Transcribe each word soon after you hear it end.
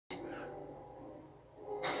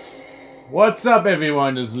What's up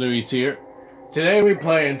everyone, it's Luis here. Today we're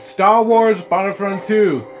playing Star Wars Battlefront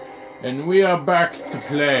 2. And we are back to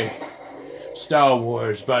play Star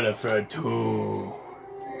Wars Battlefront 2.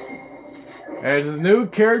 There's a new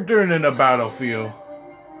character in the battlefield.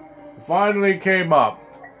 It finally came up.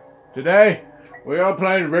 Today we are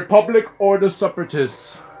playing Republic or the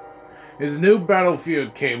Separatists. His new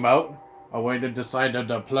battlefield came out. I went and decided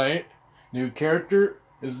to play it. New character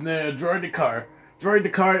is named Droidekar.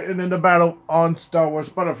 Droidekar in the battle on Star Wars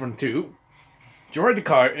Battlefront 2.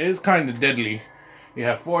 Droidekar is kind of deadly. You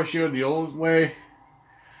have force shield the old way.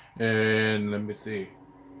 And let me see.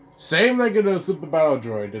 Same like in the Super Battle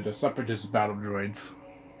Droid, the Separatist battle droids.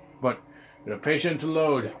 But with a patient to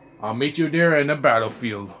load, I'll meet you there in the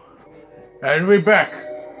battlefield. And we're back.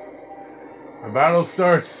 The battle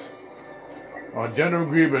starts on General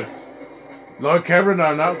Grievous. Lord Cameron,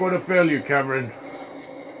 I'm not going to fail you, Cameron.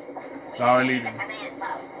 Now I lead him.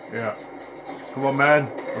 Yeah. Come on, man.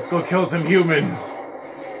 Let's go kill some humans.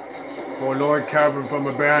 For Lord Cameron from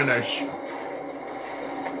a banish.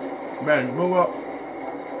 Man, move up.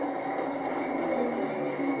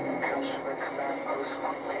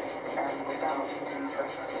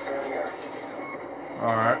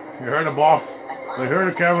 Alright. You heard the boss. You heard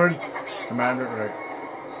it, Cameron. Commander, right.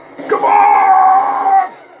 Come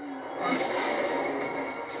on!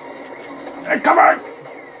 Hey, come on!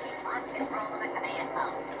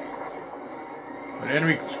 An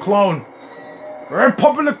enemy clone.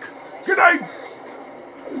 Republic! Good night!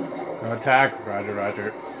 Attack. Roger,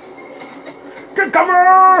 roger. Get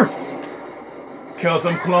cover! Kill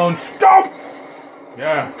some clones. Stop!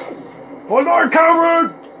 Yeah. For Lord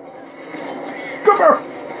Cameron! Come here!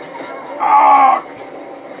 Ah!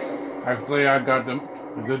 Actually, I got them.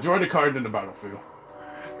 There's a Droidekar in the battlefield.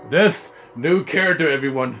 This new character,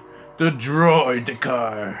 everyone. The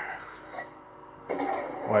Droidekar.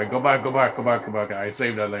 Wait, go back. I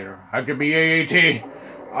saved that later. I could be AAT.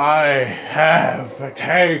 I have a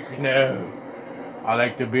tank now. I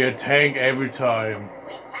like to be a tank every time.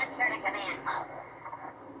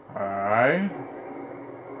 Alright.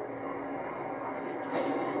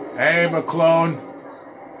 Hey, McClone.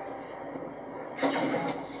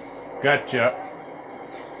 Gotcha.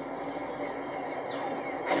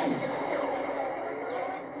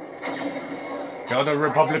 Kill the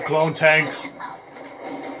Republic clone tank.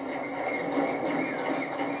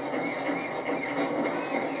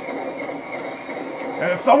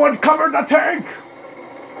 And if someone covered the tank!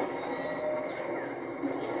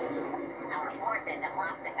 Our forces have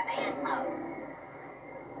lost the command post.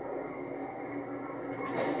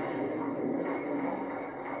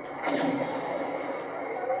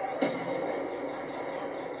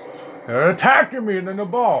 They're attacking me in the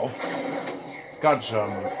ball. Got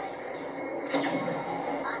some.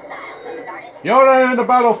 Yoda in the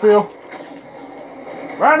battlefield.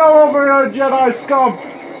 Ran over a Jedi scum.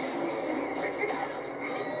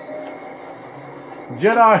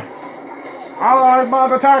 Jedi. I'm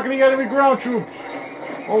not attacking the enemy ground troops.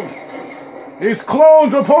 Oh, these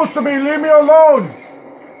clones are supposed to be. Leave me alone.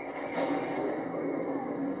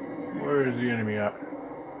 Where is the enemy at?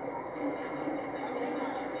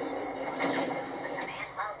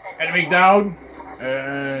 Enemy down.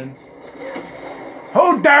 And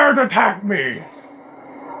who dares attack me?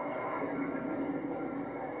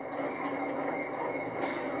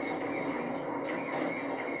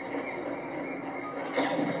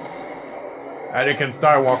 Anakin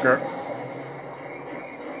Skywalker.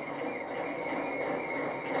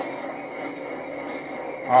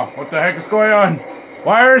 Oh, what the heck is going on?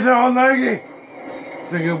 Why is it all laggy?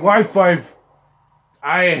 It's like a Wi-Fi.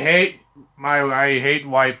 I hate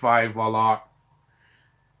Wi-Fi a lot.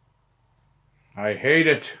 I hate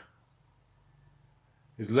it.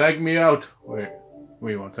 It's lagged me out. Wait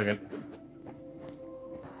 1 second.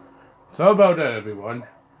 So about that, everyone.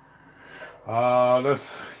 Let's.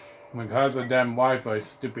 Because of damn Wi-Fi,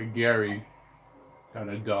 stupid Gary.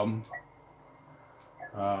 Kinda dumb.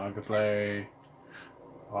 I could play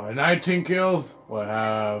 19 kills. We'll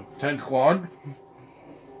have 10 squad.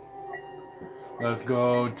 Let's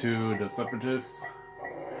go to the Separatists.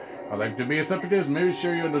 I like to be a Separatist. Maybe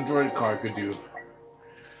show you what the Droidekar could do.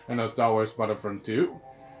 And the Star Wars Battlefront 2.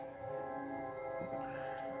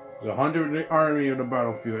 There's 100 in the army of the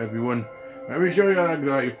battlefield, everyone. Maybe show you how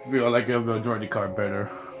I feel like the Droidekar better.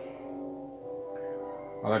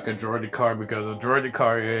 I like a Droidekar because a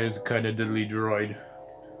Droidekar is kind of diddly droid.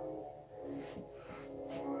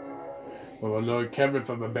 Well, Lord Cameron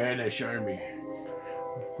from a Banish army.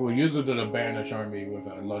 We'll use it in a Banish army with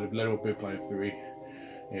a lot of little bit like 3.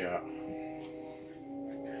 Yeah.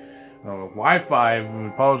 Wi-Fi.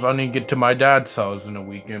 Suppose I need to get to my dad's house in a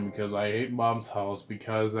weekend because I hate mom's house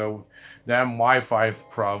because of damn Wi-Fi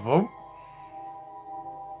problem.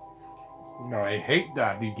 No, I hate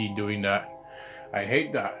that. You keep doing that. I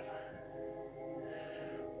hate that.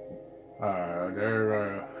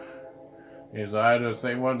 Is that the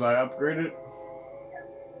same ones I upgraded?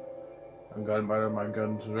 I'm gun better. My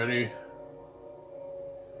gun's ready.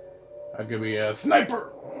 I could be a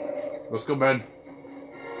sniper. Let's go, Ben.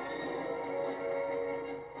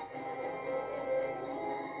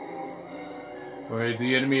 Where's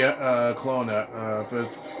the enemy clone at?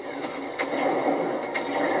 First.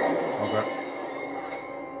 Okay.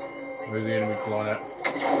 Where's the enemy clone at?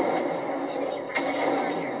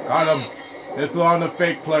 Got him. This is on the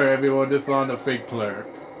fake player, everyone. This is on the fake player.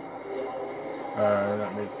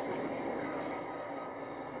 Let me see.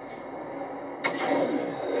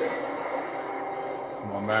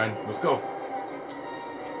 Come on, man. Let's go.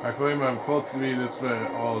 Actually, I'm supposed to be this way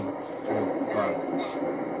all.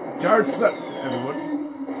 Charge set, everyone.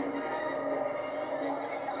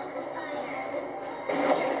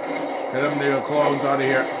 Get them the clones out of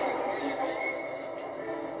here.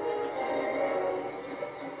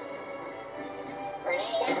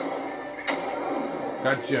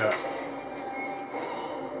 Gotcha.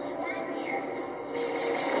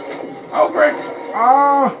 Oh, great!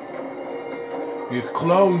 Ah! These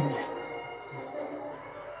clones.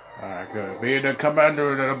 Alright, good. Being the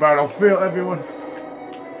commander in the battlefield, everyone.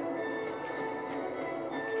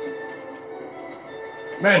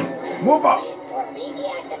 Men, move up!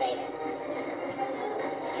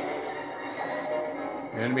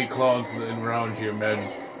 Enemy clones around here, men.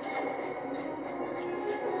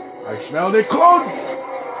 I smell the clones!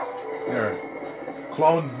 There.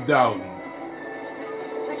 Clones down.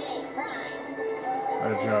 I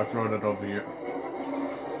just gotta throw that over here.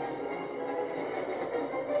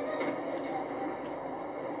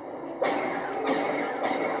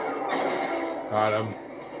 Got him.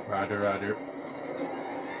 Roger.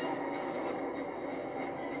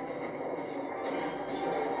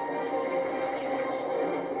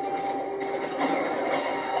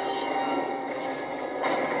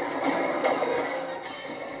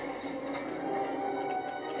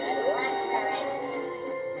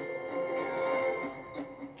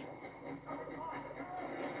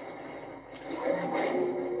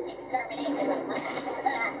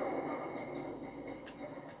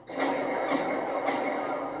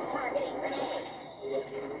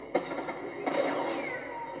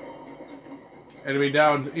 Enemy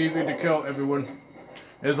down, easy to kill, everyone.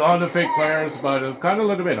 It's on the fake players, but it's kind of a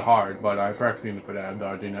little bit hard, but I'm practicing for that, I'm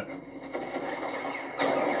dodging it.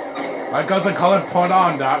 My cousin Colin put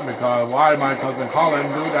on that, because why my cousin Colin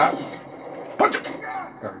do that? Punch it!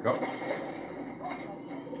 There we go.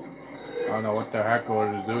 I don't know what the heck or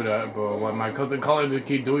to do that, but when my cousin Colin just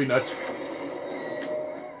keep doing that.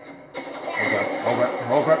 Okay.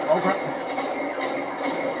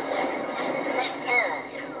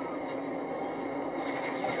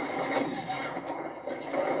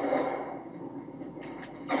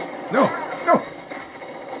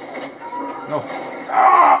 No!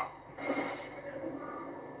 Ah!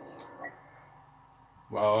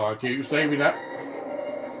 Well, I keep saving that.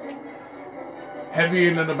 Heavy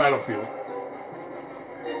into the battlefield.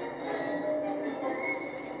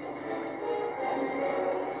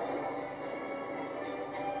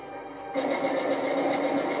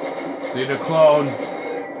 See the clone.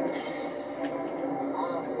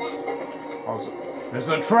 Also, there's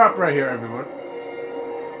a trap right here, everyone.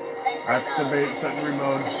 Activate secondary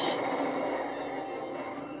mode.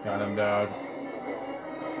 Got him down.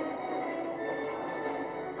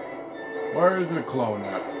 Where is the clone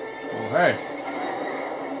at? Oh, hey.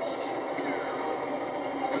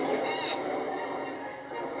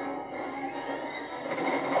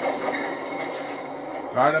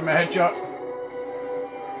 Got him a headshot.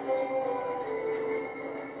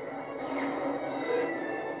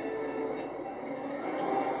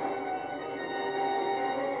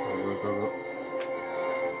 Go.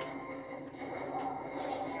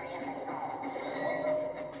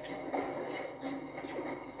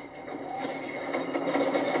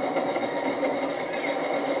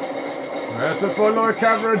 That's the full Lord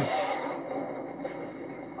Cavern.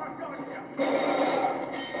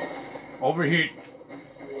 Overheat.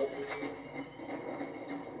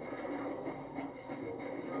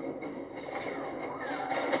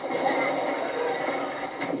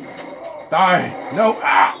 Die! No!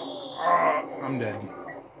 Ah! I'm dead.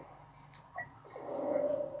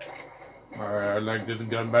 Alright, I like this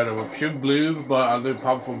gun better with shoot blues, but I like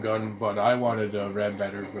powerful gun, but I wanted the red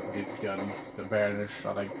better with these guns. The Banish,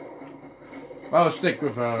 I like. I'll stick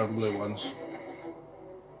with blue ones.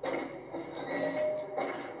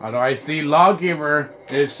 Although I see Lawgiver,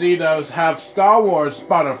 you see those have Star Wars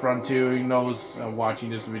Battlefront 2, he knows watching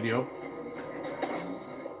this video.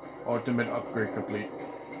 Ultimate upgrade complete.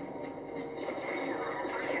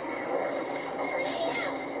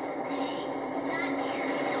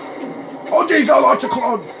 Oh jeez, I lost a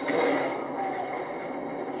clone!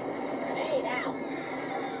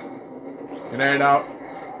 Grenade out.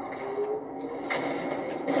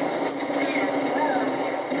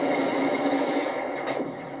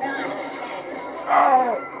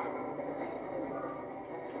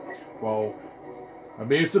 Well, I'll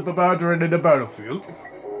be a super badger in the battlefield.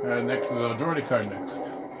 Next is a droid card next.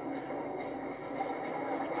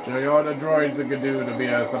 Show you all the droids I can do to be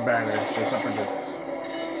some banners just up in this.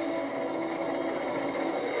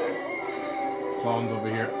 Clones over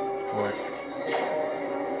here. Oh, wait.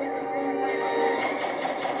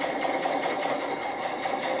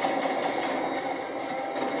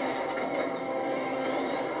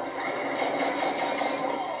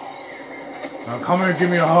 Now come here and give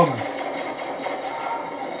me a hug.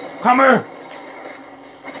 Come here!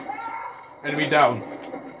 Enemy down.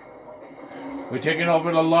 We're taking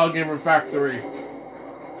over the Lawgiver factory.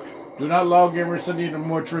 Do not Lawgiver send you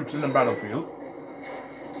more troops in the battlefield.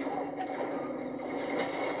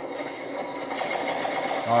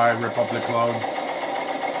 Alright, Republic clones.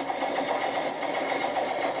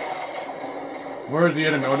 Where is the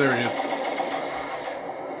enemy? Oh, there he is.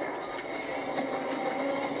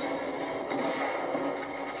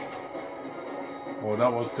 Oh,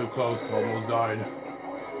 that was too close. Almost died.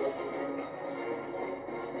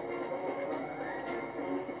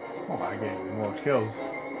 Oh, I gave me more kills.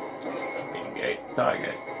 Engage.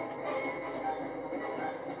 Target.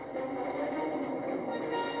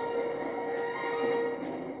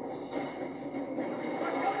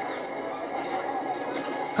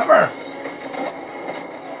 Come here!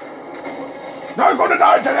 Now I'm gonna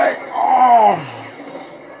die today! Oh!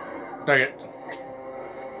 Dang it.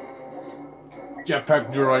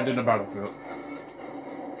 Jetpack droid in the battlefield.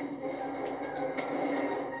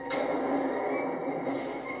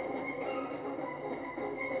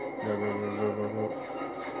 Go, go, go, go, go, go.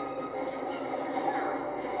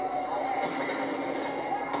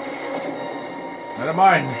 Never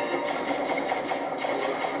mind.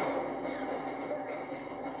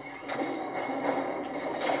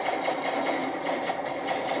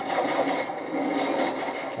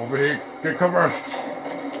 Over here, get cover.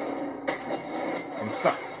 I'm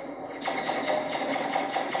stuck.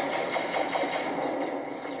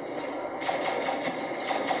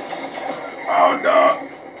 Oh no!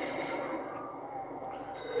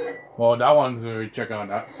 Well, that one's check on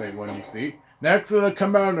that same one you see. Next to the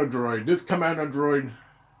commander droid. This commander droid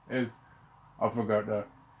is I forgot the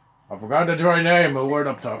droid name, a word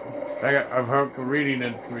up top. I've heard reading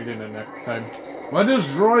it next time. But this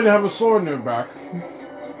droid have a sword in their back.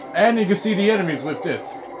 And you can see the enemies with this.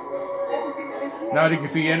 Now you can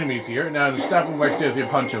see enemies here. Now to stab them like this, you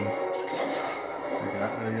punch them. Like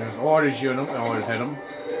that. Or you shoot them, or hit them.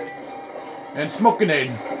 And smoke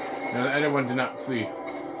grenade. Now anyone did not see.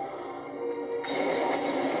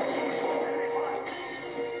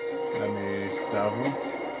 Let me stab him.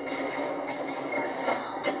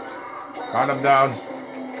 Got him down.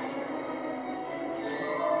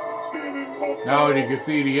 Now you can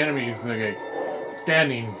see the enemies okay,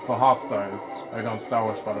 scanning for hostiles. Like on Star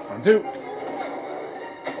Wars Battlefront 2.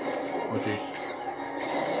 Oh jeez.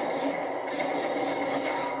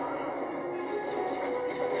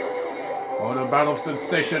 Oh, the battlefront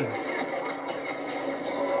station.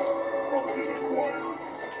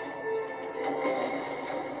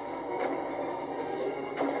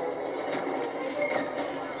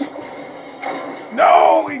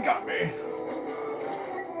 No, he got me.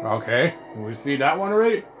 Okay, we see that one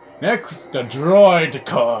already. Next, the droid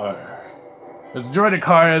car. This droid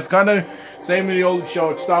car is kind of same in the old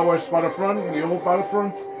show, Star Wars Battlefront, the old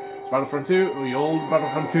Battlefront, Battlefront 2, the old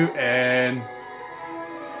Battlefront 2, and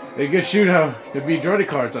they get shoot out to be droid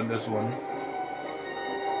cars on this one.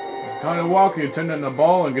 It's kind of walk, you turn on the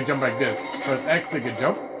ball and can jump like this. Press X to get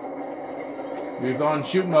jump. It's on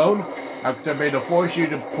shoot mode. Activate the force shield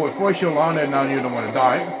to put force shield on it, now you don't want to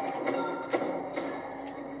die.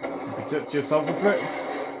 Protect yourself with it.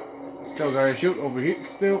 Still gotta shoot over here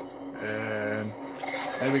still. And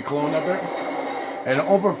enemy clone up there. And an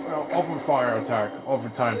over fire attack.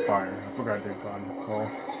 Overtime fire. I forgot they're gone. So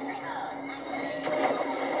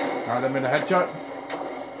got him in a headshot.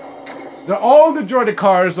 All the droid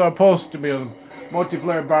cars are supposed to be a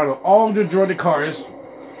multiplayer battle. All the droid cars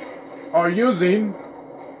are using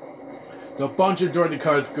a bunch of droid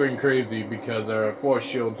cars going crazy because there are force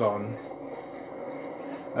shields on.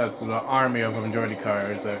 That's the army of them droid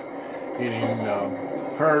cars eating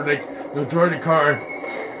herd. The droid car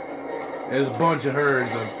is a bunch of herds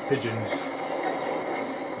of pigeons.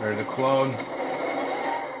 There's a clone.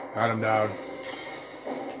 Got him down.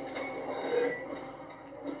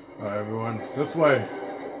 Alright, everyone, this way.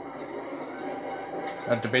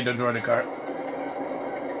 Have to beat the droid car.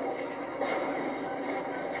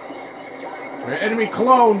 Enemy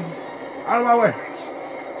clone! Out of my way!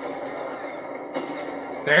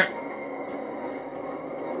 Damn it!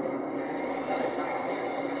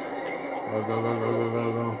 Go, go, go, go, go,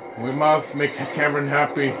 go, go. We must make Cameron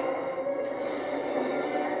happy.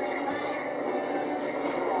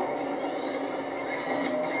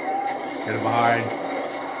 Get him behind.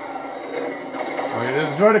 Okay, this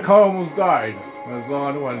droid car almost died. That's the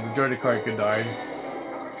only one. The droid car could die.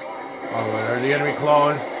 Oh, there's the enemy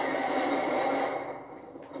clone.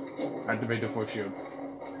 Activate the force shield.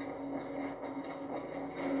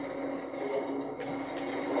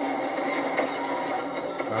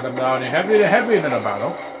 Got him down. Heavy in the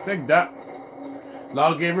battle. Take that.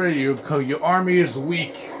 Lawgiver, your army is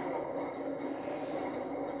weak.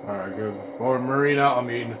 Alright, good. For Marina,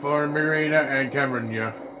 for Marina and Cameron,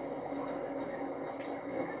 yeah.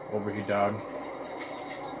 Overheat down.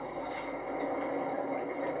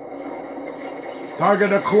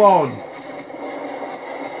 Target a clone.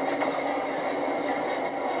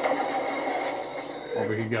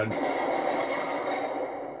 Overheat gun.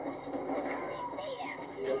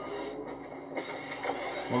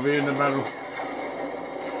 We'll be in the battle.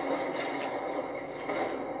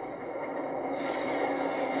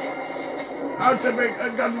 Activate a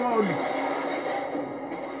gun mode.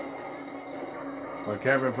 Well,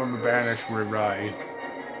 Cameron from the banish will rise.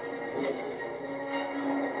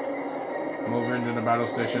 Move into the battle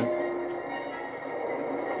station.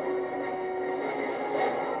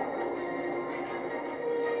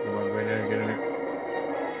 Get in it.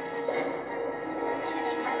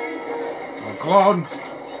 Oh, clone!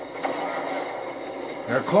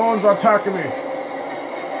 Their clones are attacking me!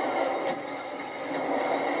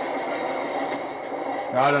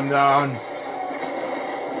 Got him down.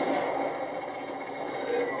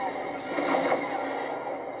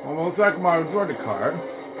 Almost like my droid car.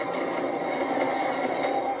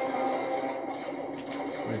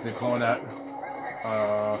 Where's the clone at?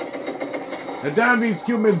 Damn these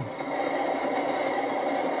humans!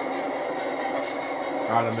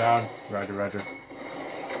 Got him down. Roger, roger.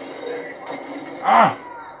 Ah!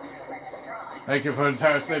 Thank you for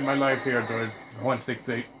saving my life here, droid.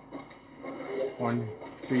 168. One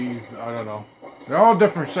B's, I don't know. They're all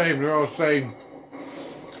different saves, they're all same.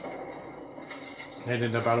 Head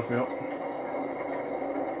in the battlefield.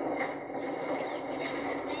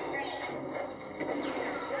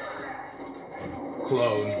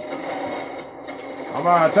 Clone. I'm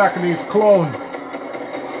attacking these clones.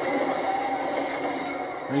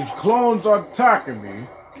 These clones are attacking me.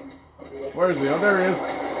 Where's the other? There he is.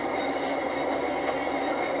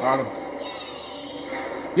 Got him.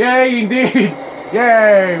 Yay, indeed!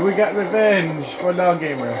 Yay! We got revenge for Now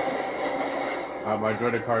Gamer. My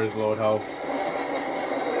droid car is low health.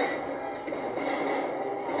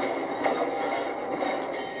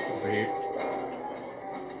 Wait.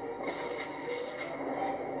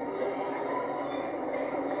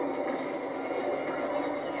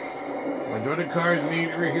 My droid cars need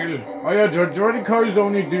reheal. Oh yeah, droid cars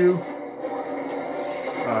only do.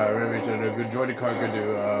 Maybe a good droid car could do.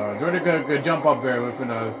 Droid car could jump up there within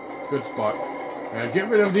a good spot. Get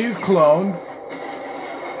rid of these clones.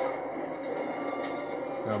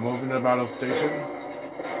 Move into the battle station.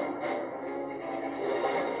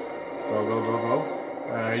 Go, go, go, go.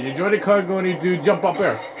 Your droid car going to do jump up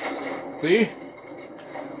there. See?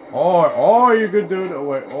 Or you could do it.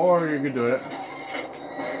 Wait, or you could do it.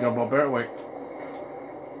 Jump up there. Wait.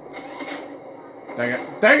 Dang it!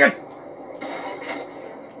 Dang it!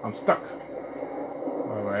 I'm stuck.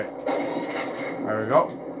 Alright. There we go.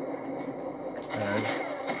 And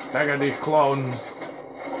dang it, these clones.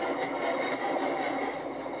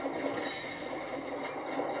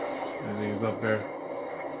 And he's up there.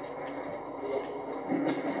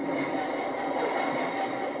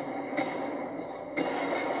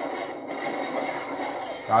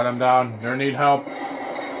 Got him down. They need help.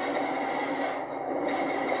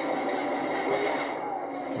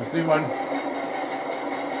 I see one.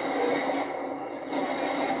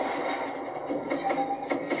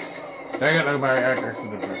 Dang it, I'm by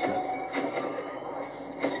accident right there.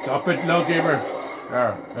 Stop it, no gamer.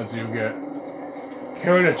 There, that's what you get.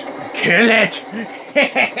 Kill it. Kill it!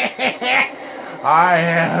 I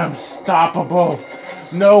am unstoppable.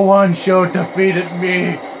 No one shall defeat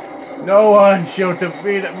me. No one shall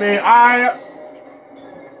defeat me.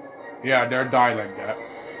 Yeah, they'll die like that.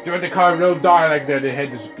 During the car, they'll die like that. Their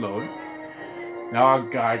head explode. Now I'm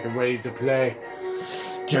ready to play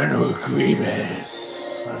General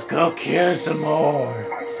Grievous. Let's go kill some more.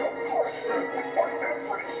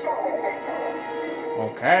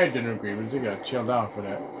 Okay, General Grievous, you gotta chill down for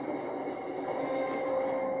that.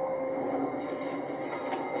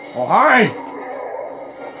 Oh, hi!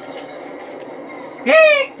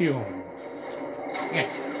 You. Yeah.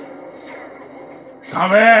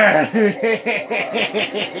 Come here!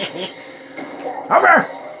 Come here!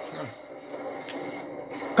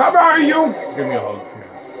 Come here, you! Give me a hug.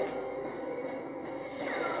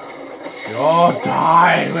 You'll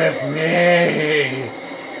die with me!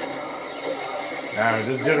 Now,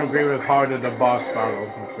 this General Grievous is harder than the boss battle.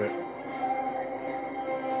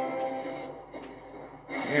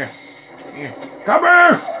 Yeah. Come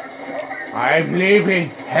here! I'm leaving.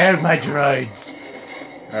 Help my droids.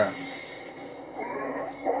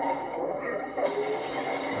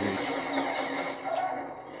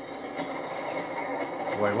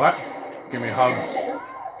 Wait, what? Give me a hug.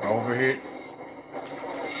 Over here.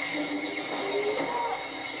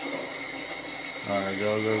 Alright,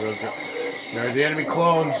 go. There's the enemy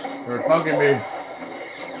clones. They're bugging me.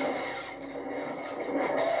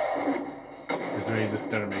 There's no need this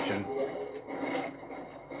detonation.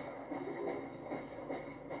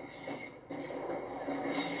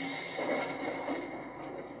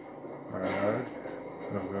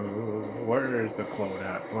 Where is the clone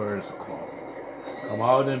at? Where is the clone? Come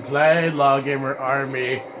out and play, Law Gamer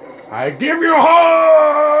Army. I give you a hug!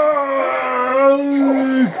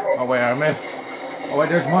 Oh wait, I missed. Oh wait,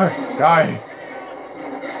 there's more. Die.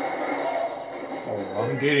 Oh,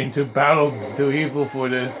 I'm getting too evil for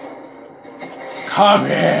this. Come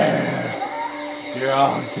here.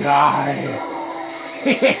 You'll die.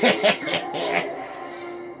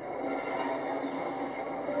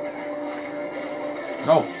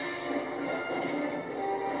 No.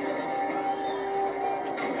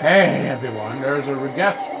 Hey everyone, there's a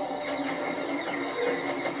guest.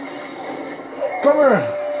 Come here.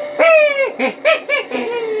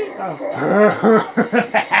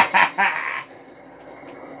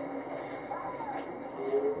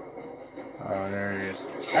 Oh, there he is.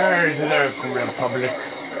 There's the Republic.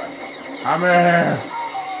 I'm here.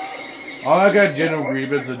 Oh, I got General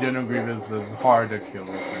Grievous. The General Grievous is hard to kill.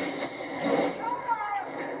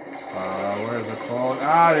 Where's the clone?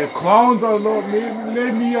 Ah, the clones are alone.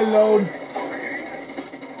 Leave me alone.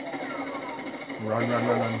 Run.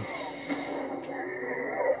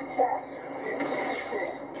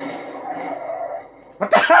 What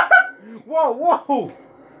the heck? Whoa.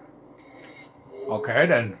 Okay,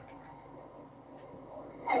 then.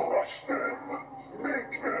 Crush them.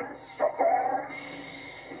 Make them suffer.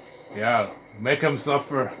 Yeah, make them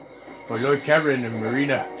suffer. For Lord Kevin and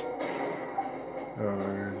Marina.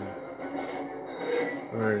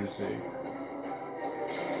 Where is he?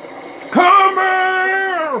 Come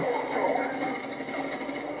here!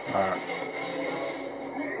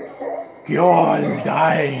 You'll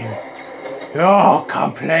die. Oh,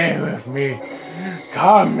 come play with me.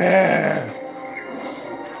 Come here.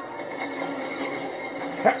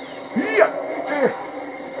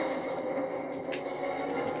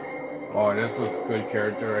 Oh, this was a good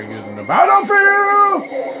character I use in the battlefield.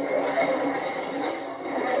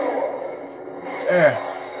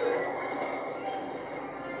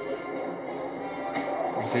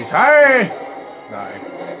 She's high. Die.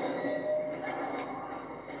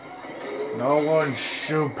 No one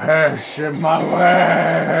should perish in my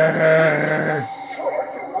way.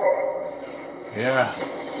 Yeah.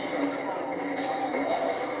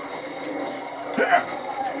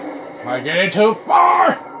 Am I getting too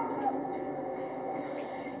far?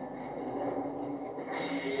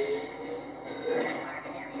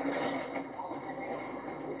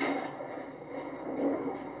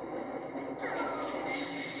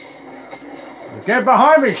 Get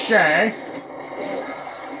behind me, Shay!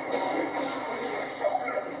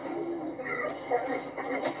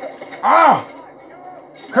 Ah!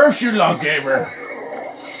 Curse you, Law Gamer!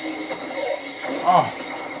 Oh,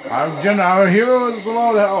 I'm a hero is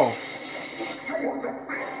below the health.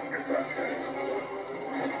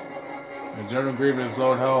 The General Grievous is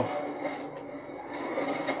low health.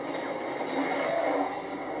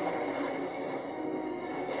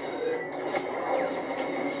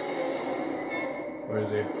 Where is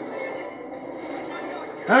he?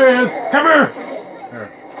 There he is! Come here! Here.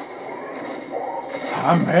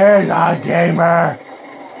 Come here, Law Gamer!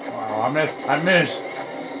 Wow, I missed.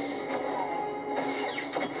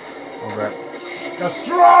 The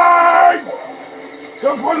strike! The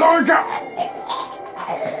Palorca!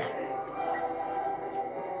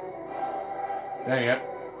 Dang it.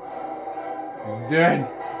 He's dead.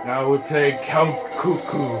 Now we play Count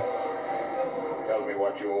Cuckoo. Tell me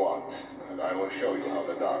what you want, and I will show you how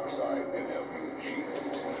the dark side can help you achieve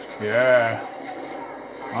it. Yeah.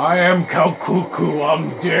 I am Count Cuckoo.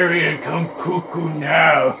 I'm Darian Count Cuckoo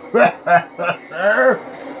now. You're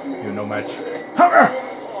no match.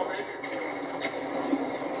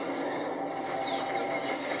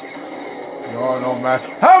 You're no match.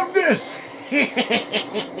 Have this!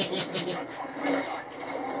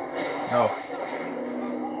 No.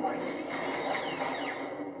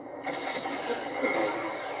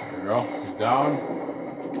 There we go. He's down.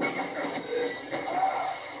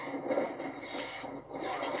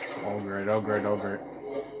 Oh great, oh great, oh great.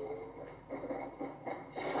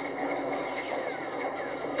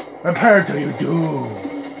 Prepare till you do.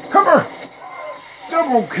 Cover!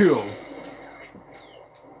 Double kill!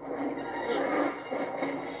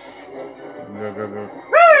 Go, go, go.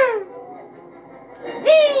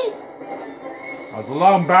 That was a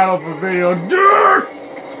long battle for video. Dirt!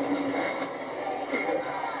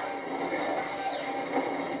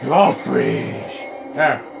 You all freeze.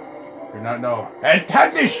 There. You're not no. And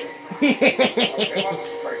Tandish! Okay,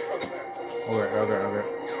 okay, okay.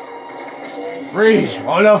 Freeze!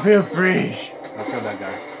 All of you freeze! I'll kill that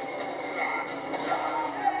guy.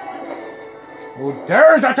 Who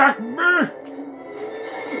dares attack me?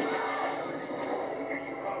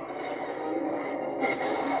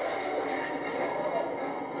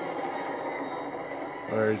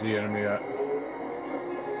 Where is the enemy at?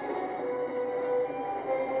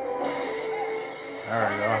 There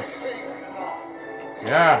we go.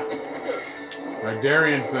 Yeah. Like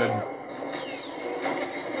Darian said.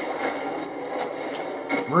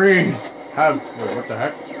 Freeze! Have. Wait, what the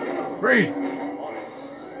heck? Freeze!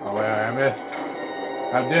 Oh, wait, I missed.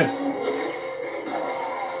 Have this.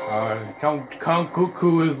 Count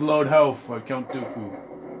Cuckoo is low health. Count Dooku.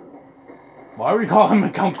 Why we call him a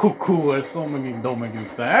Count Cuckoo? It's so many don't make you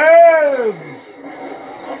sad.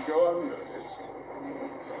 Not go unnoticed.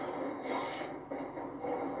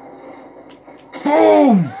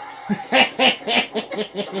 Boom!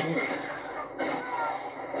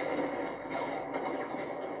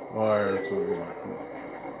 Alright, so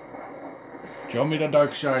show me the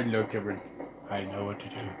dark side, look every. I know what to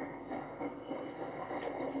do.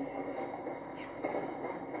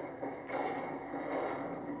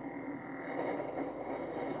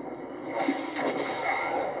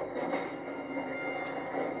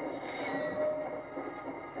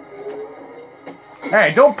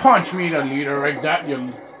 Hey, don't punch me, the leader, like that,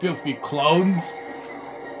 you filthy clones.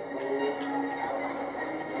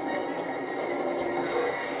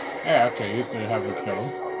 Yeah, okay, you still have a kill.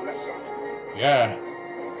 Yeah.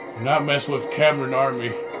 Do not mess with Cameron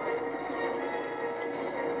Army.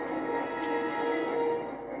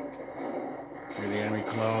 Here the enemy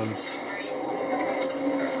clones.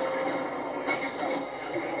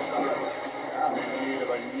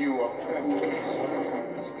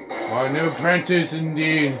 Our new apprentice,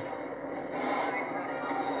 indeed.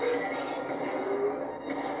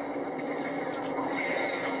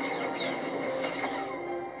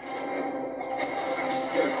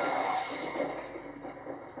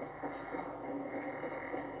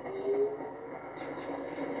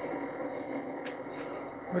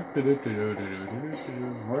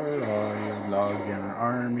 Where are you, Logan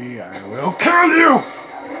Army? I will kill you!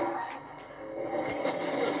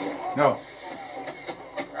 No.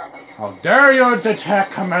 How dare you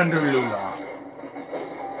attack Commander Lula?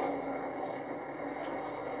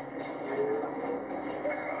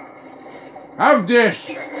 Have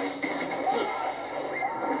this!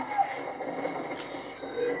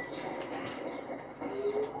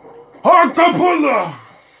 Harkapula!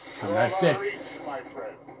 That's it.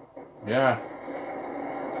 Yeah.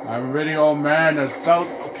 I'm a really old man that felt.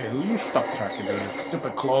 Okay, you stop tracking me, you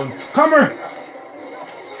stupid clone. Come here!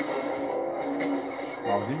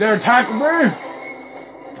 Oh, you dare attack me?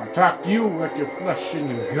 I'll attack you with your flesh and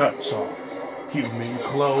your guts off, human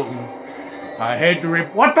clone. I hate to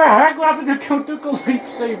rip. What the heck happened to Count Dooku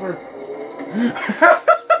lightsaber?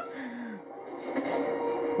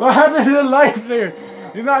 What happened to the life there?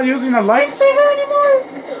 You're not using a lightsaber anymore?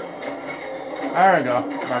 There we go.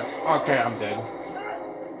 Okay, I'm dead.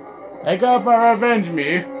 They go for revenge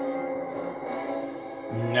me.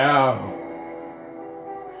 No.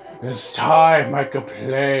 It's time I could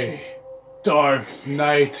play Darth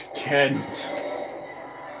Knight Kent.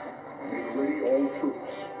 Ready all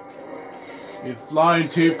troops. You flying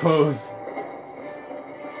T-pose.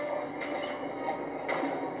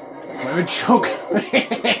 Let me choke. Come here.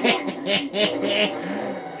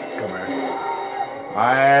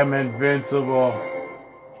 I am invincible.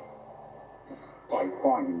 I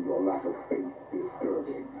find your lack of faith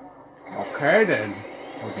disturbing. Okay then.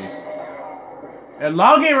 Okay. A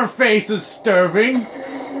lawgiver face is disturbing.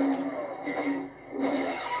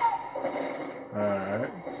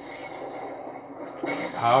 Alright.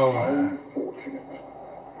 Power.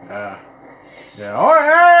 Yeah. Oh,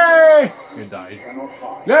 hey! You died.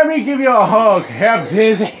 Let me give you a hug. Have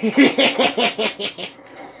dizzy.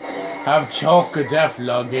 Have choke a death,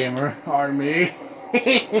 lawgiver army.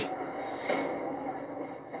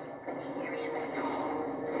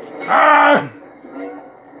 Ah!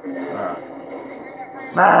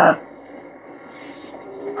 Ah!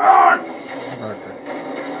 Ah! Okay.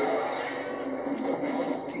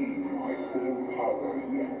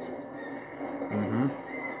 Mm-hmm.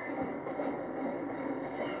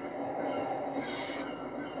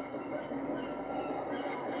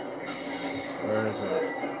 Where is it?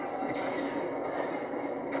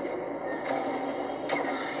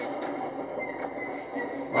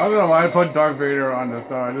 I don't know why I put Darth Vader on the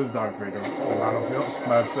star. This is Darth Vader. Battlefield.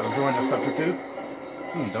 Let's join the separatists.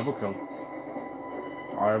 Double kill.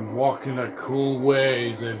 I'm walking the cool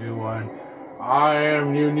ways, everyone. I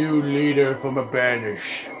am your new leader from a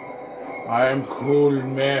banish. I am cool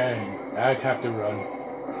man. I have to run.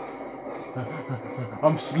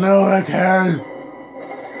 I'm slow like hell.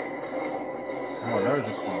 Oh, there's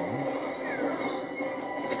a clone.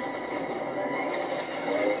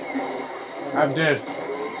 Have this.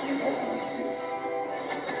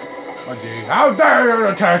 Oh, gee. How dare you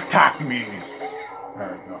attack me?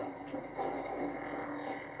 There we go.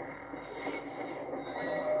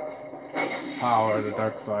 Power the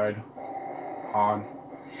dark side. On.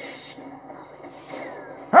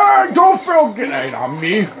 Hey, don't throw grenade on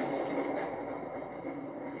me!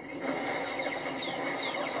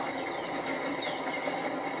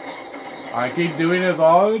 I keep doing this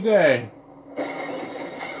all the day.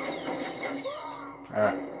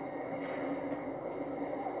 Alright.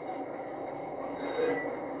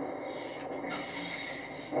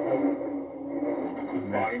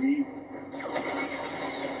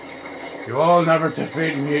 You will never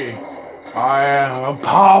defeat me. I am a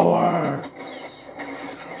power.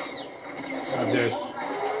 Of this.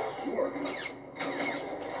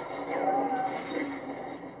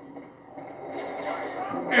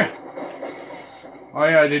 Oh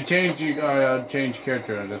yeah, they changed change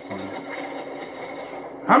character on this one.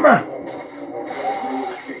 Hammer.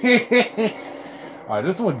 Oh,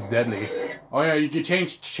 this one's deadly. Oh yeah, you can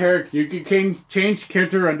change character. You can change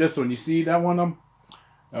character on this one. You see that one?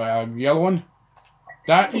 Yellow one.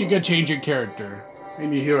 That you can change your character,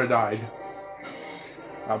 and your hero died.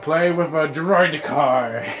 I play with a droid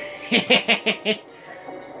car.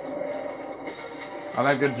 I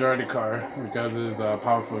like a droid car because it's the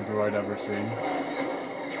powerful droid I've ever seen.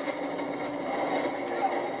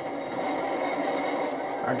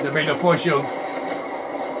 Activate the force shield.